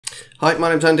Hi, my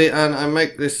name's Andy and I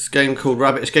make this game called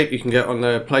Rabbit Escape you can get on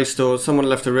the Play Store. Someone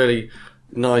left a really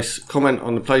nice comment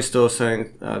on the Play Store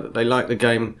saying that they liked the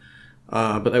game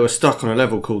but they were stuck on a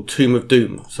level called Tomb of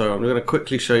Doom. So I'm going to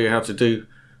quickly show you how to do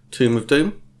Tomb of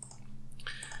Doom.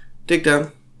 Dig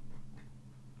down,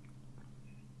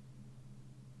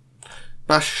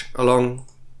 bash along,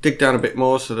 dig down a bit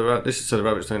more so the rabbits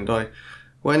don't die.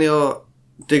 When your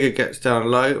digger gets down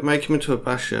low, make him into a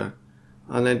basher,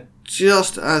 and then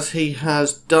just as he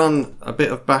has done a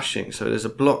bit of bashing, so there's a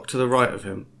block to the right of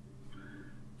him,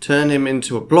 turn him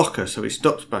into a blocker so he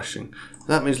stops bashing.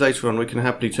 That means later on we can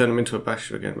happily turn him into a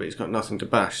basher again, but he's got nothing to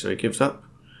bash, so he gives up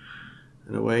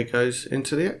and away he goes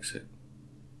into the exit.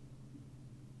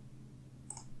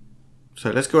 So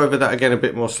let's go over that again a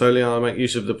bit more slowly. I'll make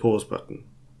use of the pause button.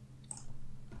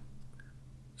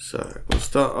 So we'll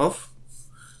start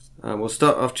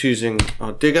off choosing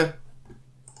our digger.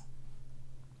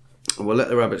 And we'll let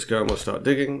the rabbits go and we'll start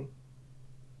digging.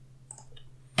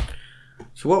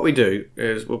 So what we do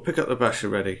is we'll pick up the basher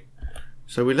ready.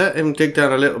 So we let him dig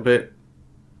down a little bit,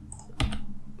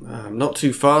 not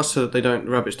too far so that the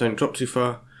rabbits don't drop too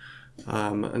far.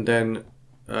 And then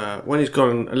when he's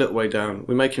gone a little way down,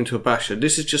 we make him to a basher.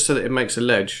 This is just so that it makes a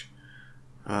ledge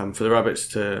for the rabbits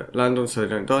to land on so they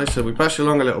don't die. So we bash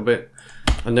along a little bit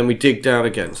and then we dig down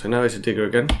again. So now he's a digger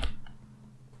again.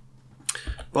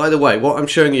 By the way, what I'm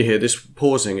showing you here, this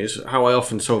pausing, is how I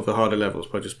often solve the harder levels,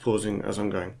 by just pausing as I'm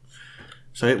going.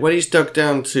 So when he's dug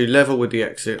down to level with the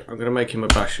exit, I'm going to make him a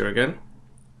basher again.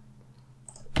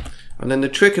 And then the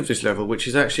trick of this level, which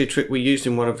is actually a trick we used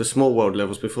in one of the Small World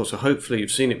levels before, so hopefully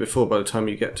you've seen it before by the time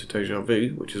you get to Deja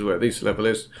Vu, which is where this level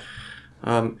is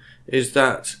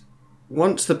that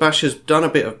once the basher's done a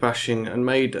bit of bashing and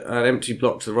made an empty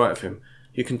block to the right of him,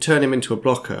 you can turn him into a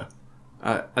blocker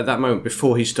at that moment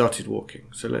before he started walking.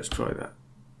 So let's try that.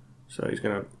 So he's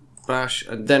going to bash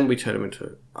and then we turn him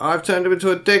into I've turned him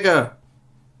into a digger.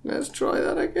 Let's try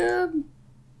that again.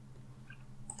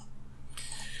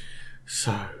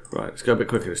 So, right, let's go a bit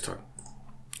quicker this time.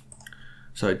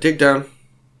 So dig down,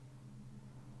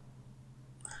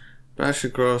 bash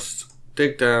across,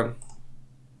 dig down,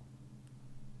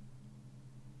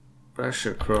 bash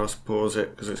across, pause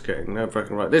it because it's getting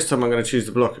nerve-wracking. Right, this time I'm going to choose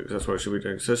the blocker because that's what I should be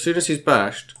doing. So as soon as he's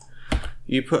bashed,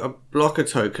 you put a blocker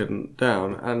token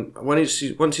down, and once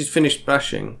he's finished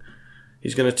bashing,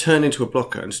 he's going to turn into a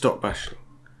blocker and stop bashing.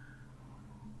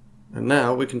 And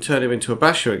now we can turn him into a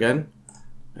basher again,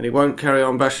 and he won't carry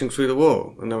on bashing through the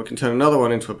wall. And then we can turn another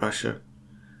one into a basher,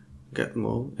 get them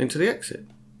all into the exit.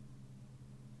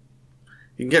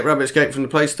 You can get Rabbit Escape from the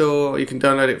Play Store, or you can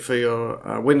download it for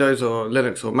your Windows or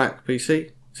Linux or Mac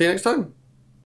PC. See you next time.